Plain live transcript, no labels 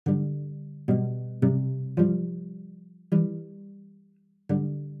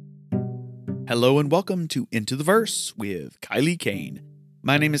Hello and welcome to Into the Verse with Kylie Kane.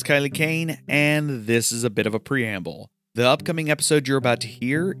 My name is Kylie Kane, and this is a bit of a preamble. The upcoming episode you're about to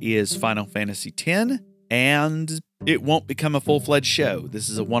hear is Final Fantasy X, and it won't become a full-fledged show. This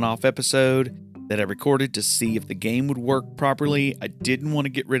is a one-off episode that I recorded to see if the game would work properly. I didn't want to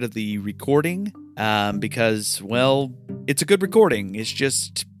get rid of the recording because, well, it's a good recording. It's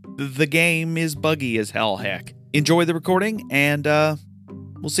just the game is buggy as hell heck. Enjoy the recording, and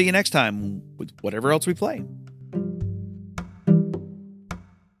we'll see you next time with whatever else we play.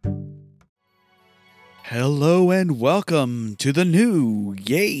 Hello and welcome to the new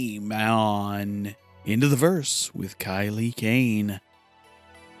game on Into the Verse with Kylie Kane.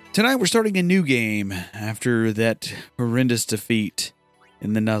 Tonight we're starting a new game after that horrendous defeat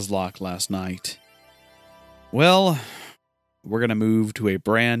in the Nuzlocke last night. Well, we're going to move to a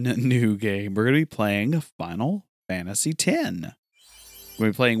brand new game. We're going to be playing Final Fantasy X. We're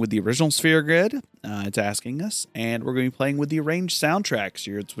going to be playing with the original Sphere Grid, it's asking us, and we're going to be playing with the arranged soundtracks.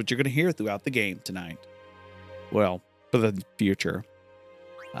 It's what you're going to hear throughout the game tonight. Well, for the future.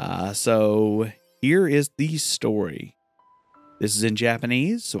 So here is the story. This is in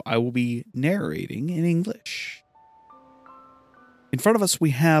Japanese, so I will be narrating in English. In front of us,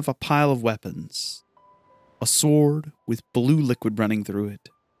 we have a pile of weapons. A sword with blue liquid running through it.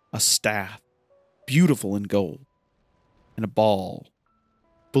 A staff, beautiful in gold. And a ball,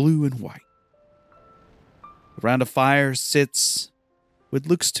 blue and white. Around a fire sits what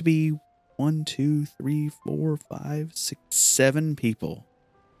looks to be 1, 2, 3, 4, 5, 6, 7 people.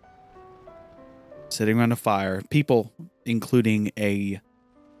 Sitting around a fire. People, including a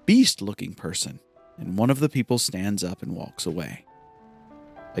beast-looking person. And one of the people stands up and walks away.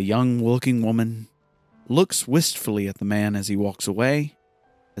 A young-looking woman looks wistfully at the man as he walks away,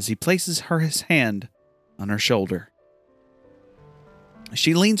 as he places his hand on her shoulder.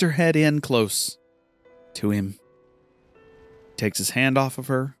 She leans her head in close to him, takes his hand off of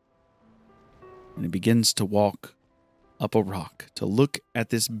her, and he begins to walk up a rock to look at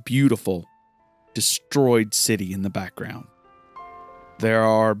this beautiful, destroyed city in the background. There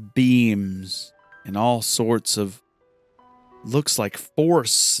are beams and all sorts of, looks like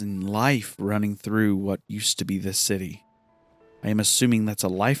force and life running through what used to be this city. I am assuming that's a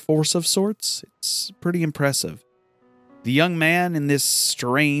life force of sorts. It's pretty impressive. The young man in this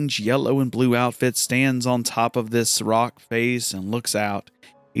strange yellow and blue outfit stands on top of this rock face and looks out.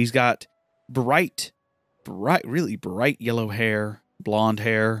 He's got really bright yellow hair, blonde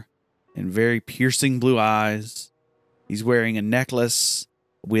hair, and very piercing blue eyes. He's wearing a necklace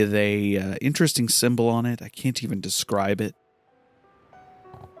with a interesting symbol on it. I can't even describe it.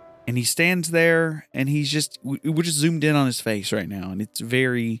 And he stands there, and we're just zoomed in on his face right now, and it's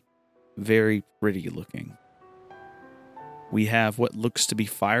very, very pretty looking. We have what looks to be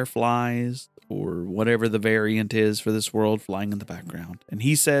fireflies, or whatever the variant is for this world, flying in the background. And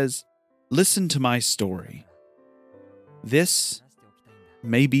he says, "Listen to my story. This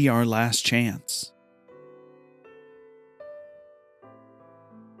may be our last chance."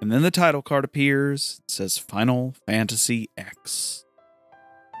 And then the title card appears. It says Final Fantasy X.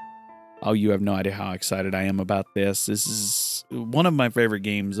 Oh, you have no idea how excited I am about this. This is one of my favorite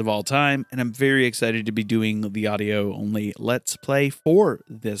games of all time, and I'm very excited to be doing the audio-only Let's Play for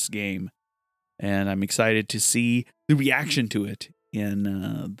this game. And I'm excited to see the reaction to it in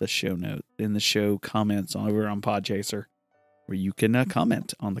the show comments over on Podchaser, where you can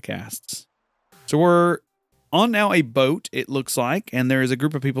comment on the casts. So we're on now a boat, it looks like, and there is a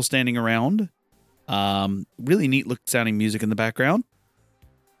group of people standing around. Really neat sounding music in the background.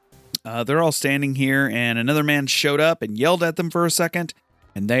 They're all standing here, and another man showed up and yelled at them for a second,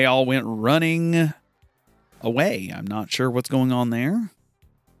 and they all went running away. I'm not sure what's going on there.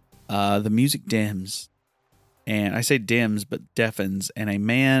 The music dims, and I say dims, but deafens, and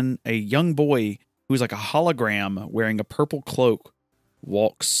a young boy who's like a hologram wearing a purple cloak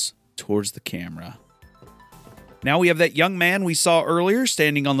walks towards the camera. Now we have that young man we saw earlier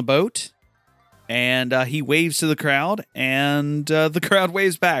standing on the boat. And he waves to the crowd, and the crowd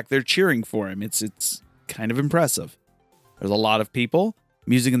waves back. They're cheering for him. It's kind of impressive. There's a lot of people.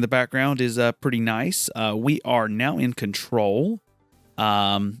 Music in the background is pretty nice. We are now in control.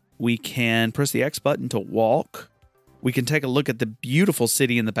 We can press the X button to walk. We can take a look at the beautiful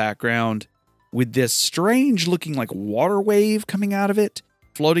city in the background with this strange looking like water wave coming out of it,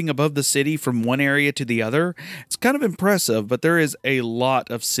 floating above the city from one area to the other. It's kind of impressive, but there is a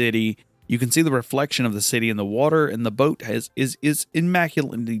lot of city. You can see the reflection of the city in the water, and the boat is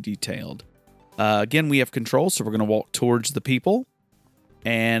immaculately detailed. Again, we have control, so we're going to walk towards the people.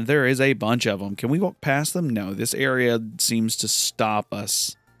 And there is a bunch of them. Can we walk past them? No, this area seems to stop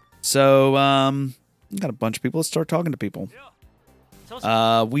us So, got a bunch of people. Let's start talking to people.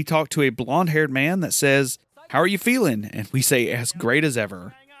 We talk to a blonde-haired man that says, "How are you feeling?" And we say, "As great as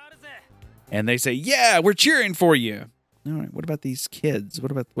ever." And they say, "Yeah, we're cheering for you." All right, what about these kids?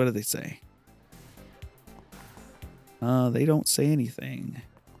 What do they say? They don't say anything.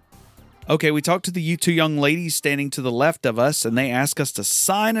 Okay, we talked to the two young ladies standing to the left of us, and they ask us to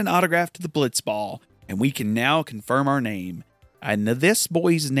sign an autograph to the Blitzball, and we can now confirm our name. And this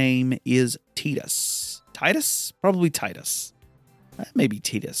boy's name is Titus. Titus? Probably Titus. Maybe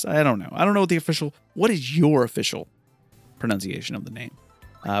Titus. I don't know. I don't know what is your official pronunciation of the name?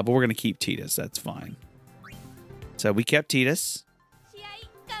 But we're going to keep Titus. That's fine. So we kept Titus.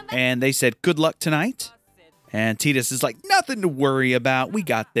 And they said, "Good luck tonight." And Titus is like, "Nothing to worry about. We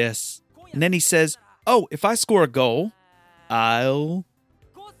got this." And then he says, "Oh, if I score a goal, I'll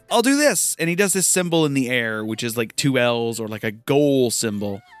do this." And he does this symbol in the air, which is like 2 L's or like a goal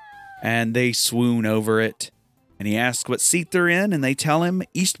symbol. And they swoon over it. And he asks what seat they're in, and they tell him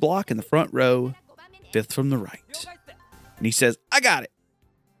East block in the front row, 5th from the right. And he says, "I got it.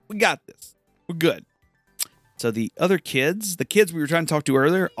 We got this. We're good." So the other kids, the kids we were trying to talk to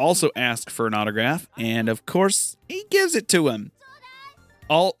earlier, also ask for an autograph. And of course, he gives it to him.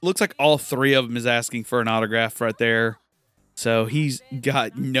 Looks like all 3 of them is asking for an autograph right there. So he's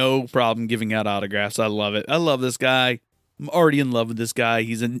got no problem giving out autographs. I love it. I love this guy. I'm already in love with this guy.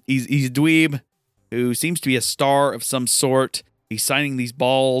 He's a dweeb who seems to be a star of some sort. He's signing these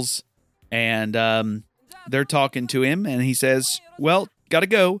balls, and they're talking to him, and he says, "Well, gotta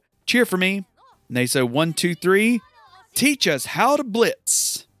go. Cheer for me." And they say, 1, 2, 3, teach us how to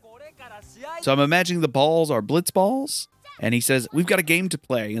blitz. So I'm imagining the balls are blitz balls, and he says, "We've got a game to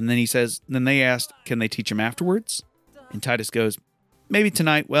play." And then they asked, can they teach him afterwards? And Titus goes, "Maybe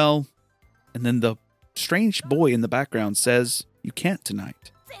tonight." Well, and then the strange boy in the background says, "You can't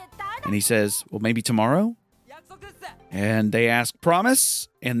tonight." And he says, "Well, maybe tomorrow." And they ask, "Promise?"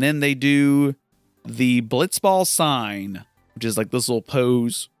 And then they do the blitzball sign, which is like this little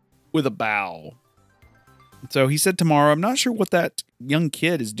pose with a bow. So he said tomorrow. I'm not sure what that young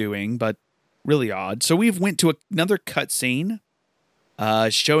kid is doing, but really odd. So we've went to another cutscene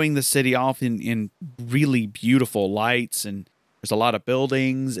showing the city off in really beautiful lights, and there's a lot of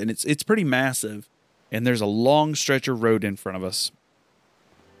buildings, and it's pretty massive. And there's a long stretch of road in front of us.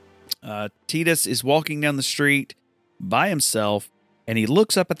 Titus is walking down the street by himself, and he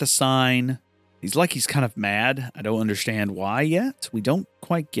looks up at the sign. He's kind of mad. I don't understand why yet. We don't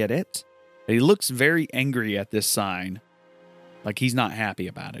quite get it. But he looks very angry at this sign. Like he's not happy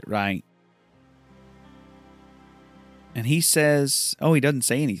about it, right? And he says, he doesn't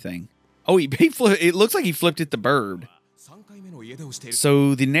say anything. It looks like he flipped it the bird.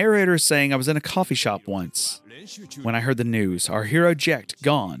 So the narrator is saying, "I was in a coffee shop once when I heard the news. Our hero Jecht,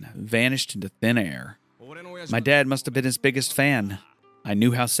 gone, vanished into thin air. My dad must have been his biggest fan. I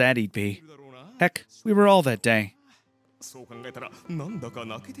knew how sad he'd be. Heck, we were all that day."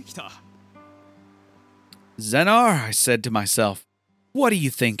 "Zenar," I said to myself, "what are you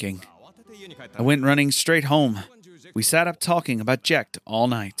thinking?" I went running straight home. We sat up talking about Jecht all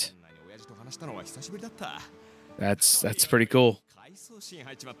night. That's pretty cool.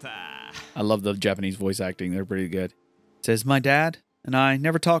 I love the Japanese voice acting. They're pretty good. It says, "My dad and I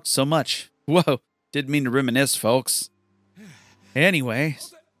never talked so much." Whoa, didn't mean to reminisce, folks. Anyway,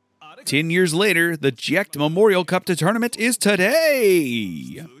 10 years later, the Jecht Memorial Cup tournament is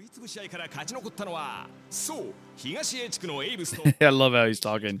today. I love how he's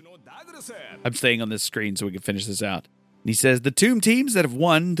talking. I'm staying on this screen so we can finish this out. And he says, "The two teams that have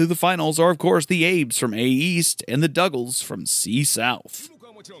won through the finals are, of course, the Abes from A East and the Duggles from C South.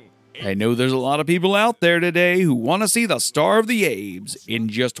 I know there's a lot of people out there today who want to see the star of the Abes. In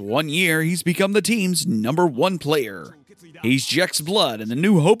just 1 year, he's become the team's #1 player. He's Jecht's blood and the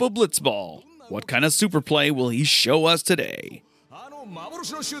new hope of Blitzball. What kind of super play will he show us today?"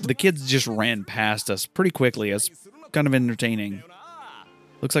 The kids just ran past us pretty quickly. It's kind of entertaining.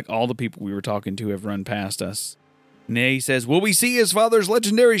 Looks like all the people we were talking to have run past us. And he says, "Will we see his father's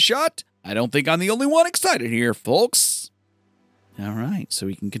legendary shot? I don't think I'm the only one excited here, folks." All right, so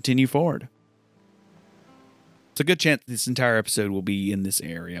we can continue forward. It's a good chance this entire episode will be in this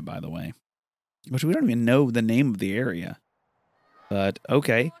area, by the way. Which we don't even know the name of the area. But,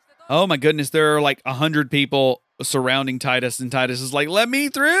 okay. Oh my goodness, there are like 100 people surrounding Titus, and Titus is like, "Let me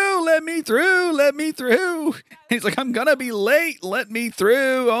through, let me through, let me through." He's like, "I'm gonna be late, let me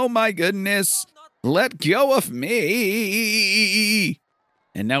through. Oh my goodness, let go of me."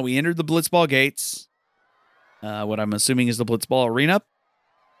 And now we entered the Blitzball gates. What I'm assuming is the Blitzball arena.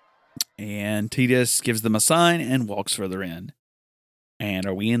 And Titus gives them a sign and walks further in. And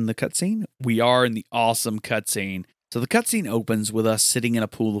are we in the cutscene? We are in the awesome cutscene. So the cutscene opens with us sitting in a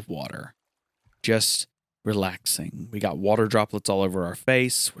pool of water, just relaxing. We got water droplets all over our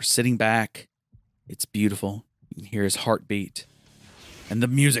face. We're sitting back. It's beautiful. You can hear his heartbeat. And the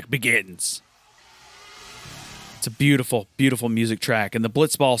music begins. It's a beautiful, beautiful music track. And the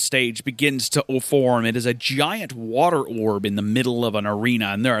Blitzball stage begins to form. It is a giant water orb in the middle of an arena.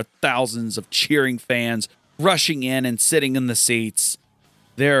 And there are thousands of cheering fans rushing in and sitting in the seats.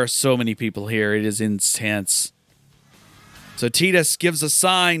 There are so many people here. It is intense. So Tidus gives a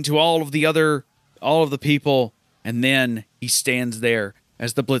sign to all of the people, and then he stands there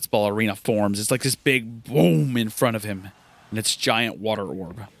as the Blitzball arena forms. It's like this big boom in front of him, and it's giant water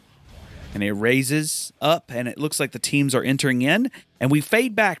orb. And it raises up, and it looks like the teams are entering in, and we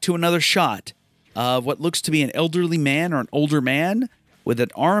fade back to another shot of what looks to be an elderly man or an older man with an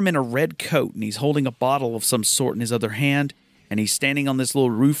arm in a red coat, and he's holding a bottle of some sort in his other hand, and he's standing on this little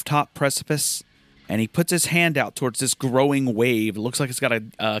rooftop precipice, and he puts his hand out towards this growing wave. It looks like it's got a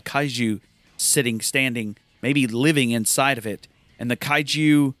kaiju standing, maybe living inside of it, and the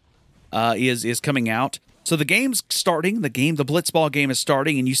kaiju is coming out. So the game's starting. The Blitzball game is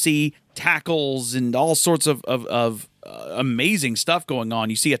starting, and you see tackles and all sorts of amazing stuff going on.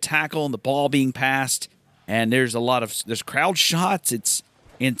 You see a tackle and the ball being passed, and there's crowd shots. It's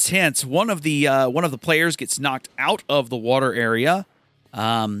intense. One of the players gets knocked out of the water area.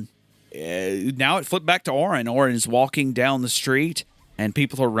 Now it flipped back to Auron. Auron is walking down the street, and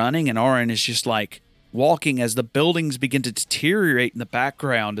people are running, and Auron is just like walking as the buildings begin to deteriorate in the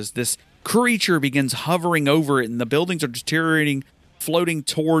background, as this creature begins hovering over it, and the buildings are deteriorating, floating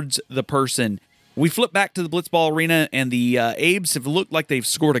towards the person. We flip back to the Blitzball arena, and the Abes have looked like they've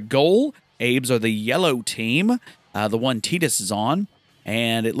scored a goal. Abes are the yellow team, the one Tidus is on.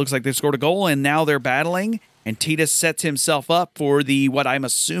 And it looks like they've scored a goal, and now they're battling. And Tidus sets himself up for what I'm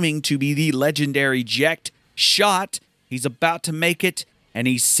assuming to be the legendary eject shot. He's about to make it, and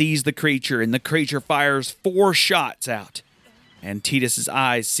he sees the creature, and the creature fires 4 shots out. And Tidus's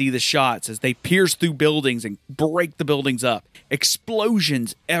eyes see the shots as they pierce through buildings and break the buildings up.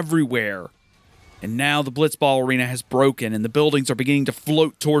 Explosions everywhere. And now the Blitzball arena has broken, and the buildings are beginning to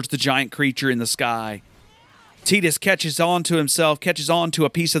float towards the giant creature in the sky. Tidus catches on to a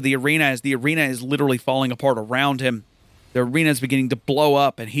piece of the arena as the arena is literally falling apart around him. The arena is beginning to blow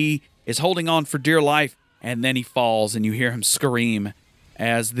up, and he is holding on for dear life, and then he falls, and you hear him scream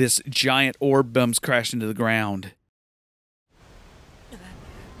as this giant orb comes crash into the ground.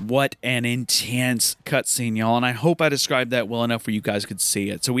 What an intense cutscene, y'all, and I hope I described that well enough where you guys could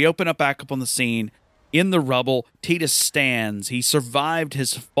see it. So we open up back up on the scene. In the rubble, Tidus stands. He survived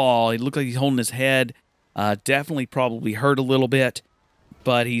his fall. He looked like he's holding his head. Definitely probably hurt a little bit,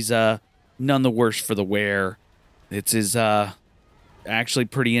 but he's none the worse for the wear. It's actually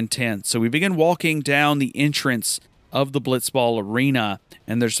pretty intense. So we begin walking down the entrance of the Blitzball arena,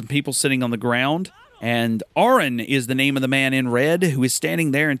 and there's some people sitting on the ground, and Auron is the name of the man in red who is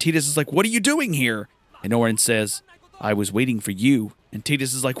standing there, and Tidus is like, "What are you doing here?" And Auron says, "I was waiting for you." And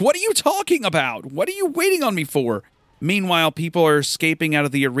Tidus is like, "What are you talking about? What are you waiting on me for?" Meanwhile, people are escaping out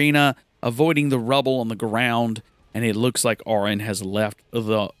of the arena, avoiding the rubble on the ground, and it looks like Auron has left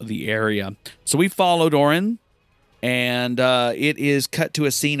the area. So we followed Auron, and it is cut to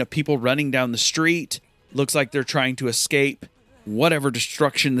a scene of people running down the street. Looks like they're trying to escape whatever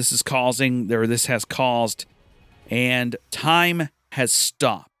destruction this is causing, this has caused, and time has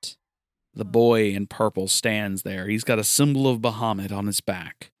stopped. The boy in purple stands there. He's got a symbol of Bahamut on his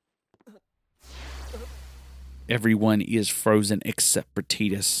back. Everyone is frozen except for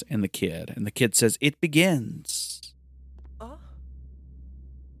Tidus and the kid. And the kid says, "It begins."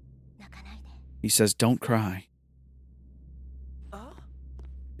 He says, "Don't cry."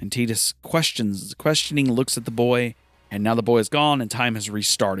 And Tidus questioning, looks at the boy, and now the boy is gone and time has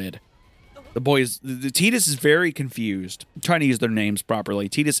restarted. Tidus is very confused. I'm trying to use their names properly.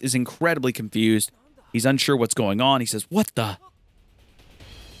 Tidus is incredibly confused. He's unsure what's going on. He says, "What the?"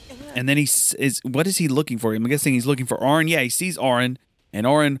 And then what is he looking for? I'm guessing he's looking for Auron. Yeah, he sees Auron, and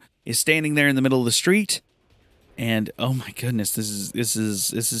Auron is standing there in the middle of the street. And oh my goodness, this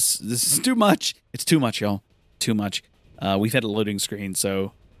is too much. It's too much, y'all. Too much. We've had a loading screen,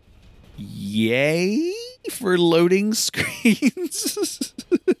 so yay for loading screens.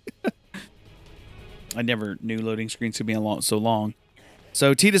 I never knew loading screens could be so long.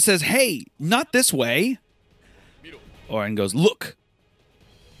 So Tidus says, "Hey, not this way." Auron goes, "Look."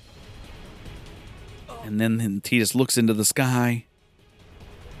 And then Tidus looks into the sky,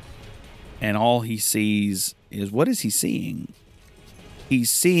 and all he sees is, what is he seeing?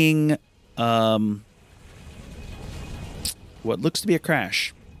 He's seeing, what looks to be a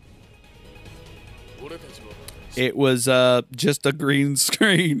crash. It was just a green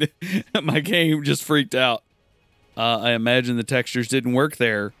screen. My game just freaked out. I imagine the textures didn't work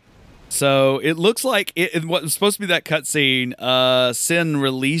there. So it looks like what was supposed to be that cutscene. Sin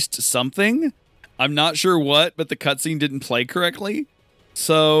released something. I'm not sure what, but the cutscene didn't play correctly.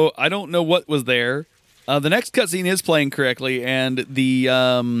 So I don't know what was there. The next cutscene is playing correctly, and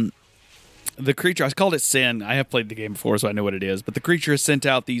the creature, I called it Sin. I have played the game before, so I know what it is. But the creature has sent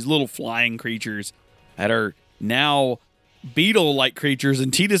out these little flying creatures that are now beetle-like creatures,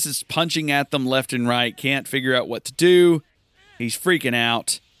 and Tidus is punching at them left and right, can't figure out what to do. He's freaking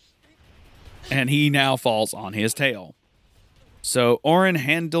out, and he now falls on his tail. So Auron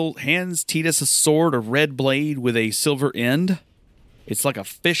hands Tidus a sword, a red blade with a silver end. It's like a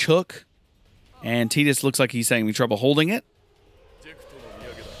fish hook, and Tidus looks like he's having trouble holding it.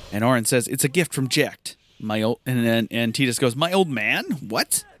 And Auron says, "It's a gift from Jecht." And Tidus goes, "My old man?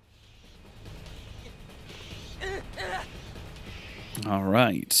 What?" All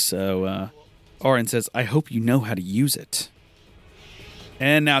right, so Auron says, "I hope you know how to use it."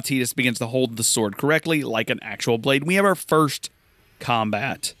 And now Tidus begins to hold the sword correctly, like an actual blade. We have our first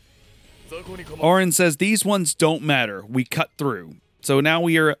combat. Auron says, "These ones don't matter. We cut through." So now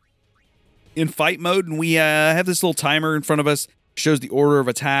we are in fight mode, and we have this little timer in front of us. Shows the order of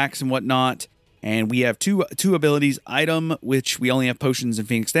attacks and whatnot. And we have two abilities: item, which we only have potions and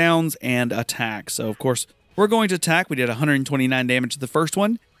Phoenix Downs, and attack. So, of course, we're going to attack. We did 129 damage to the first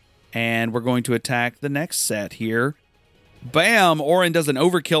one, and we're going to attack the next set here. Bam! Auron does an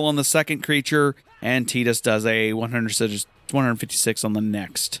overkill on the second creature, and Tidus does a 156 on the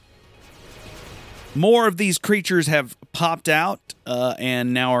next. More of these creatures have popped out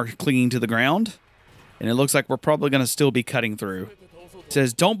and now are clinging to the ground, and it looks like we're probably going to still be cutting through. It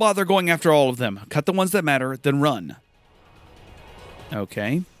says, "Don't bother going after all of them. Cut the ones that matter, then run."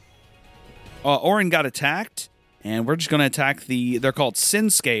 Okay. Auron got attacked, and we're just going to attack they're called Sin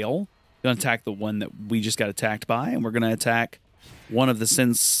Scale. Going to attack the one that we just got attacked by, and we're going to attack one of the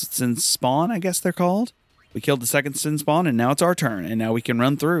Sin Spawn, I guess they're called. We killed the second Sin Spawn, and now it's our turn, and now we can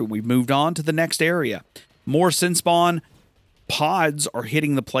run through. We've moved on to the next area. More Sin Spawn pods are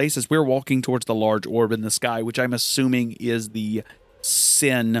hitting the place as we're walking towards the large orb in the sky, which I'm assuming is the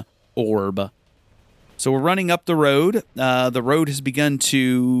Sin Orb. So we're running up the road. The road has begun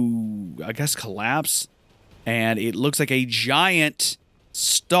to, I guess, collapse. And it looks like a giant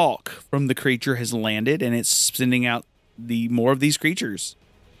stalk from the creature has landed, and it's sending out more of these creatures.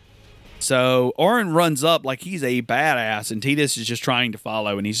 So Auron runs up like he's a badass, and Tidus is just trying to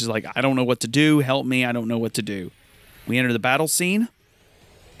follow. And he's just like, "I don't know what to do. Help me. I don't know what to do." We enter the battle scene.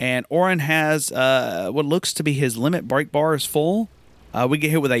 And Auron has what looks to be his limit break bar is full. We get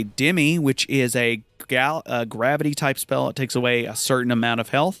hit with a Demi, which is a gravity type spell. It takes away a certain amount of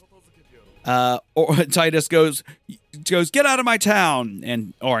health. Tidus goes, "Get out of my town!"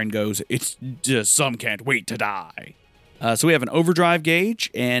 And Auron goes, "It's just some can't wait to die." So we have an overdrive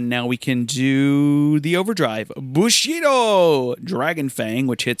gauge, and now we can do the overdrive. Bushido! Dragon Fang,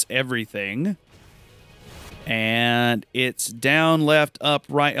 which hits everything. And it's down, left, up,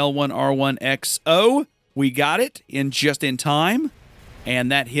 right, L1, R1, X, O. We got it just in time.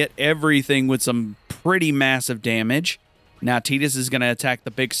 And that hit everything with some pretty massive damage. Now Tidus is going to attack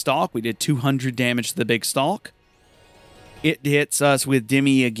the big stalk. We did 200 damage to the big stalk. It hits us with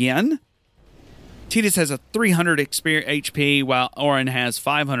Demi again. Tidus has a 300 HP, while Auron has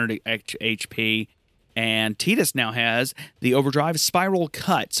 500 HP. And Tidus now has the overdrive spiral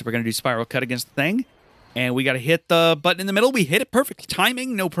cut. So we're going to do spiral cut against the thing. And we got to hit the button in the middle. We hit it perfect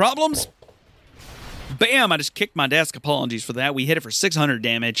timing, no problems. Bam! I just kicked my desk. Apologies for that. We hit it for 600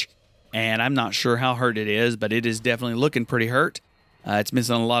 damage. And I'm not sure how hurt it is, but it is definitely looking pretty hurt. It's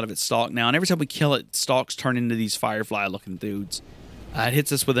missing a lot of its stalk now. And every time we kill it, stalks turn into these firefly-looking dudes. It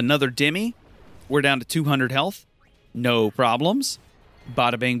hits us with another Demi. We're down to 200 health. No problems.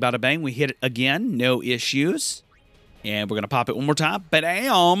 Bada bang, bada bang. We hit it again. No issues. And we're going to pop it one more time.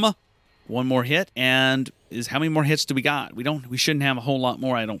 Bam! One more hit. And how many more hits do we got? We shouldn't have a whole lot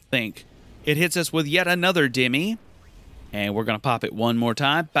more, I don't think. It hits us with yet another Demi. And we're going to pop it one more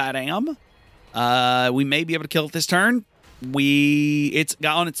time. Bam! We may be able to kill it this turn. It's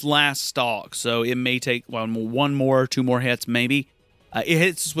got on its last stalk, so it may take one more, two more hits, maybe. It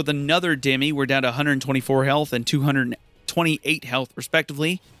hits us with another Demi. We're down to 124 health and 228 health,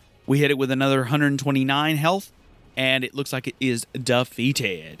 respectively. We hit it with another 129 health, and it looks like it is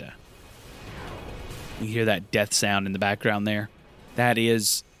defeated. You hear that death sound in the background there. That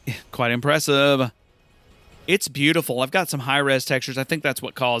is quite impressive. It's beautiful. I've got some high-res textures. I think that's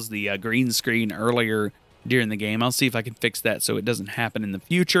what caused the green screen earlier. during the game. I'll see if I can fix that so it doesn't happen in the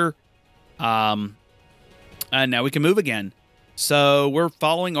future. And now we can move again. So we're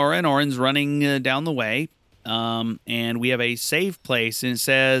following Auron. Auron's running down the way. And we have a save place, and it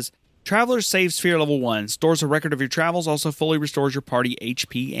says, Traveler's Save Sphere Level 1. Stores a record of your travels, also fully restores your party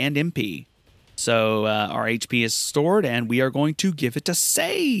HP and MP. So our HP is stored, and we are going to give it a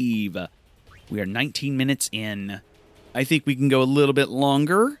save. We are 19 minutes in. I think we can go a little bit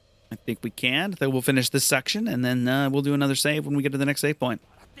longer. I think we can. Then we'll finish this section, and then we'll do another save when we get to the next save point.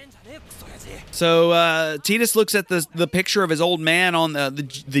 So Tidus looks at the picture of his old man on the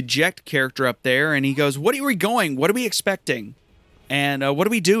Jecht character up there, and he goes, "What are we going? What are we expecting? And what are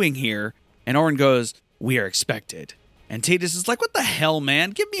we doing here?" And Auron goes, "We are expected." And Tidus is like, "What the hell,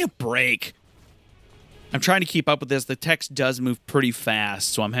 man? Give me a break." I'm trying to keep up with this. The text does move pretty fast,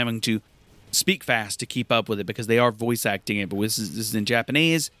 so I'm having to speak fast to keep up with it because they are voice acting it, but this is in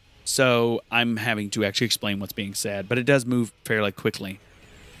Japanese, so I'm having to actually explain what's being said, but it does move fairly quickly.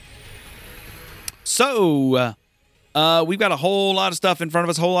 So, we've got a whole lot of stuff in front of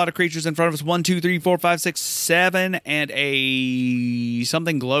us, a whole lot of creatures in front of us. 1, 2, 3, 4, 5, 6, 7, and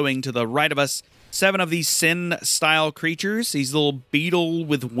something glowing to the right of us. 7 of these Sin-style creatures, these little beetle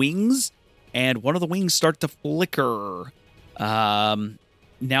with wings, and one of the wings start to flicker.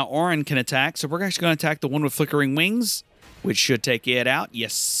 Now Auron can attack, so we're actually going to attack the one with flickering wings, which should take it out.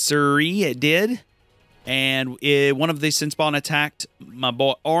 Yes, sirree, it did. And one of the Sin Spawn attacked my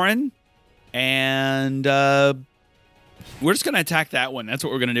boy Auron. And we're just going to attack that one. That's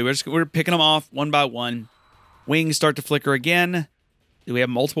what we're going to do. We're picking them off one by one. Wings start to flicker again. Do we have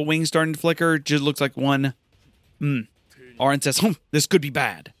multiple wings starting to flicker? Just looks like one. Auron says, this could be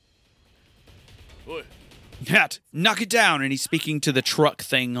bad. Hat, knock it down. And he's speaking to the truck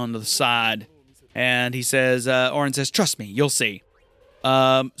thing on the side. And he says, Auron says, trust me, you'll see.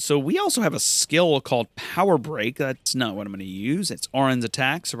 So we also have a skill called Power Break. That's not what I'm going to use. It's Auron's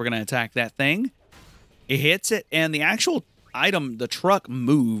attack, so we're going to attack that thing. It hits it, and the actual item, the truck,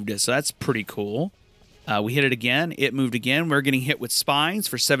 moved, so that's pretty cool. We hit it again. It moved again. We're getting hit with spines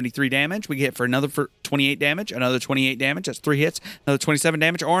for 73 damage. We get hit for another 28 damage, another 28 damage. That's 3 hits, another 27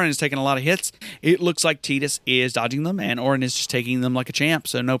 damage. Auron is taking a lot of hits. It looks like Tidus is dodging them, and Auron is just taking them like a champ,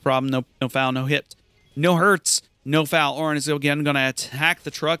 so no problem, no foul, no hit. No hurts, no foul. Auron is again going to attack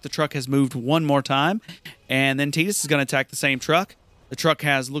the truck. The truck has moved one more time, and then Tidus is going to attack the same truck. The truck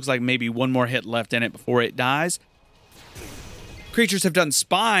looks like maybe one more hit left in it before it dies. Creatures have done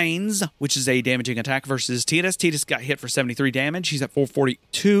spines, which is a damaging attack versus Tidus. Tidus got hit for 73 damage. He's at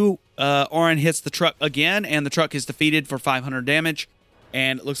 442. Auron hits the truck again, and the truck is defeated for 500 damage.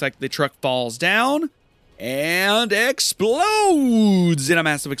 And it looks like the truck falls down and explodes in a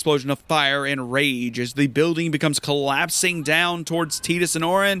massive explosion of fire and rage as the building becomes collapsing down towards Tidus and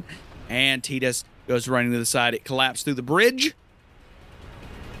Auron. And Tidus goes running to the side. It collapsed through the bridge.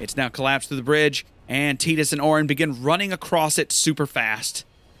 It's now collapsed through the bridge. And Tidus and Auron begin running across it super fast,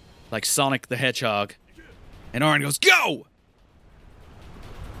 like Sonic the Hedgehog. And Auron goes, go!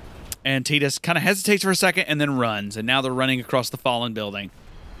 And Tidus kind of hesitates for a second and then runs. And now they're running across the fallen building.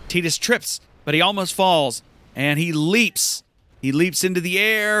 Tidus trips, but he almost falls. And he leaps. He leaps into the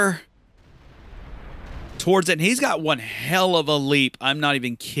air towards it. And he's got one hell of a leap. I'm not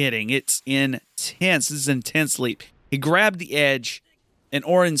even kidding. It's intense. This is an intense leap. He grabbed the edge, and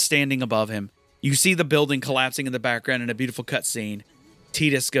Auron's standing above him. You see the building collapsing in the background in a beautiful cutscene.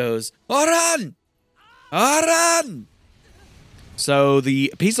 Tidus goes, Auron! Auron! So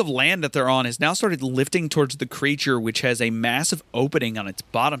the piece of land that they're on has now started lifting towards the creature, which has a massive opening on its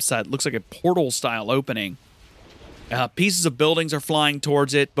bottom side. It looks like a portal-style opening. Pieces of buildings are flying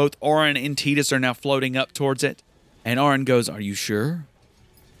towards it. Both Auron and Tidus are now floating up towards it. And Auron goes, are you sure?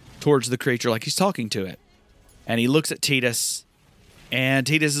 Towards the creature, like he's talking to it. And he looks at Tidus. And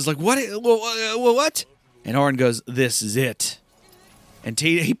Tidus is like, what? And Auron goes, this is it. And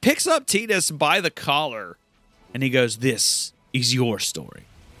he picks up Tidus by the collar. And he goes, this is your story.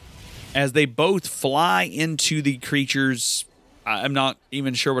 As they both fly into the creature's, I'm not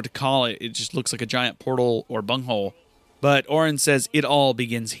even sure what to call it. It just looks like a giant portal or bunghole. But Auron says, it all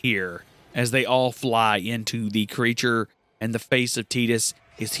begins here. As they all fly into the creature. And the face of Tidus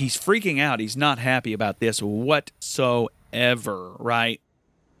is he's freaking out. He's not happy about this whatsoever. Right?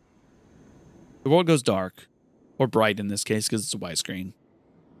 The world goes dark, or bright in this case because it's a widescreen,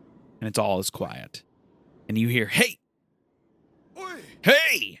 and it's all is quiet. And you hear, hey! Oi.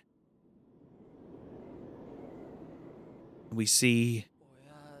 Hey! We see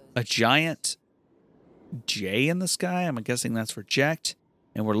a giant J in the sky. I'm guessing that's for Jecht.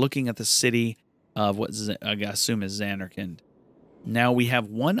 And we're looking at the city of what I assume is Zanarkand. Now we have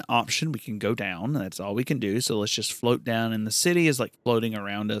one option. We can go down. That's all we can do. So let's just float down. And the city is like floating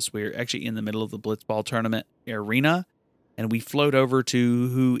around us. We're actually in the middle of the Blitzball tournament arena. And we float over to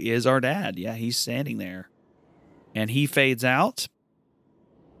who is our dad. Yeah, he's standing there. And he fades out.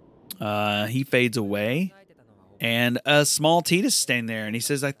 He fades away. And a small Titus standing there. And he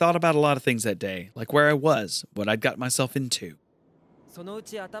says, I thought about a lot of things that day. Like where I was. What I'd got myself into.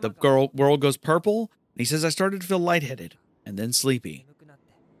 The world goes purple. And he says, I started to feel lightheaded. And then sleepy.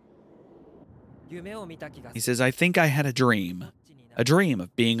 He says, I think I had a dream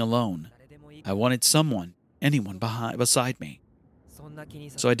of being alone. I wanted someone, anyone beside me,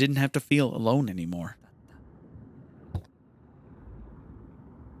 so I didn't have to feel alone anymore.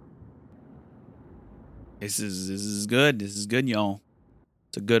 This is good. This is good, y'all.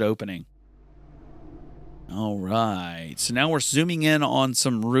 It's a good opening. All right. So now we're zooming in on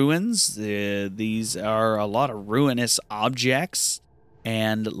some ruins. These are a lot of ruinous objects.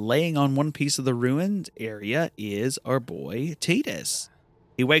 And laying on one piece of the ruined area is our boy Titus.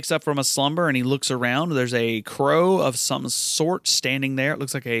 He wakes up from a slumber and he looks around. There's a crow of some sort standing there. It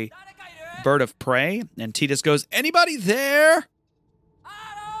looks like a bird of prey. And Titus goes, anybody there?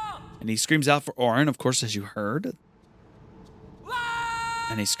 And he screams out for Auron, of course, as you heard.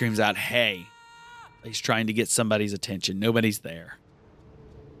 And he screams out, hey. He's trying to get somebody's attention. Nobody's there.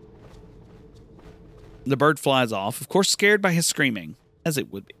 The bird flies off, of course, scared by his screaming, as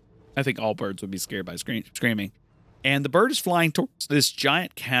it would be. I think all birds would be scared by screaming. And the bird is flying towards this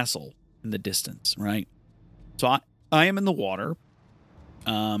giant castle in the distance, right? So I am in the water,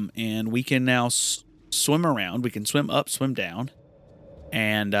 and we can now swim around. We can swim up, swim down.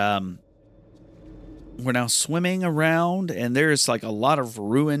 And we're now swimming around, and there's like a lot of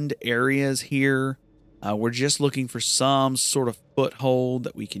ruined areas here. We're just looking for some sort of foothold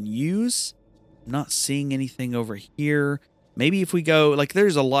that we can use. I'm not seeing anything over here. Maybe if we go, like,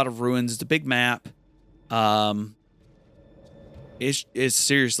 there's a lot of ruins. It's a big map. It's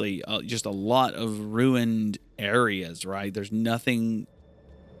seriously just a lot of ruined areas, right? There's nothing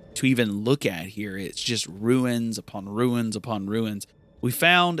to even look at here. It's just ruins upon ruins upon ruins. We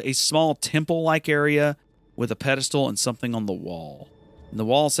found a small temple-like area with a pedestal and something on the wall. And the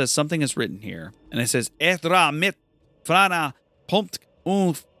wall says something is written here. And it says, Ethra mit frana pompt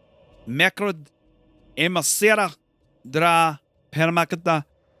unf mekrod emasera dra permakata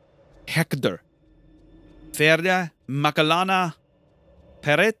hekder. Ferda makalana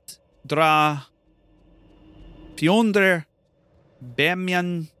peret dra fiondre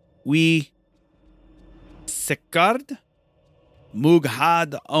bemian we sekard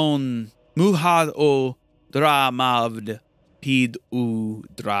mughad o dra mavd pid u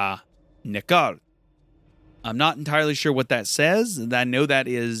dra nekard. I'm not entirely sure what that says. I know that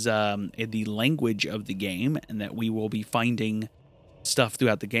is the language of the game, and that we will be finding stuff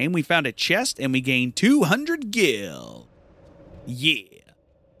throughout the game. We found a chest, and we gained 200 gil. Yeah.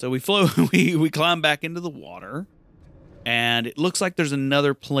 So we we climb back into the water, and it looks like there's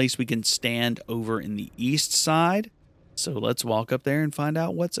another place we can stand over in the east side. So let's walk up there and find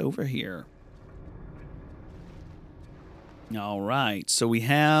out what's over here. All right. So we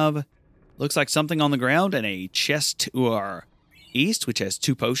have, looks like something on the ground and a chest to our east, which has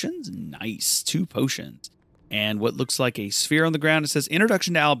 2 potions. Nice. 2 potions. And what looks like a sphere on the ground. It says,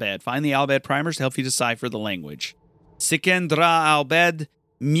 Introduction to Albed. Find the Albed primers to help you decipher the language. Sikendra Albed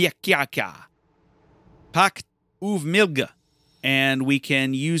Miekyaka. Pak Uv Milga. And we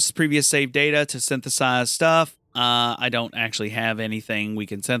can use previous save data to synthesize stuff. I don't actually have anything we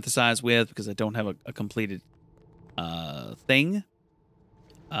can synthesize with because I don't have a completed thing.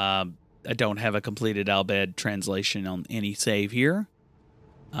 I don't have a completed Albed translation on any save here.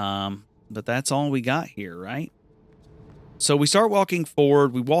 But that's all we got here, right? So we start walking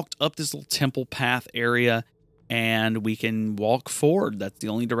forward. We walked up this little temple path area, and we can walk forward. That's the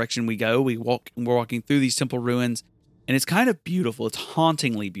only direction we go. We're walking through these temple ruins, and it's kind of beautiful. It's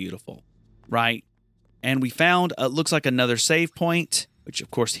hauntingly beautiful, right? And we found, looks like another save point, which of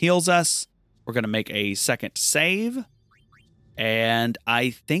course heals us. We're going to make a second save. And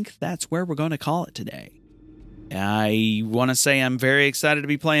I think that's where we're going to call it today. I want to say I'm very excited to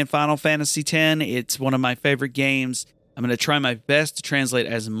be playing Final Fantasy X. It's one of my favorite games. I'm going to try my best to translate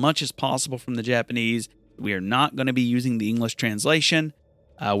as much as possible from the Japanese. We are not going to be using the English translation.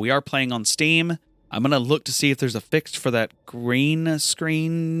 We are playing on Steam. I'm going to look to see if there's a fix for that green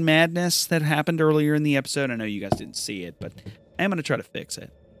screen madness that happened earlier in the episode. I know you guys didn't see it, but I am going to try to fix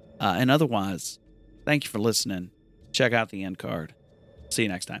it. And otherwise, thank you for listening. Check out the end card. See you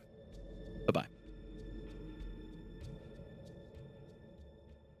next time. Bye-bye.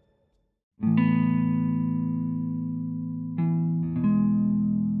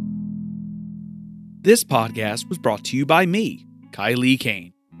 This podcast was brought to you by me, Kylie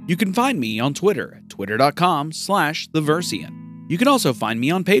Kane. You can find me on Twitter at twitter.com/theversian. You can also find me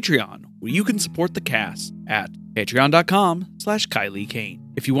on Patreon, where you can support the cast at patreon.com/Kylie Kane.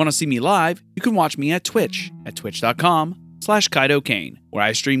 If you want to see me live, you can watch me at Twitch at twitch.com/Kaido Kane, where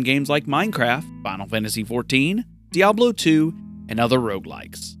I stream games like Minecraft, Final Fantasy XIV, Diablo 2, and other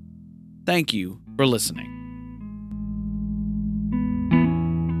roguelikes. Thank you for listening.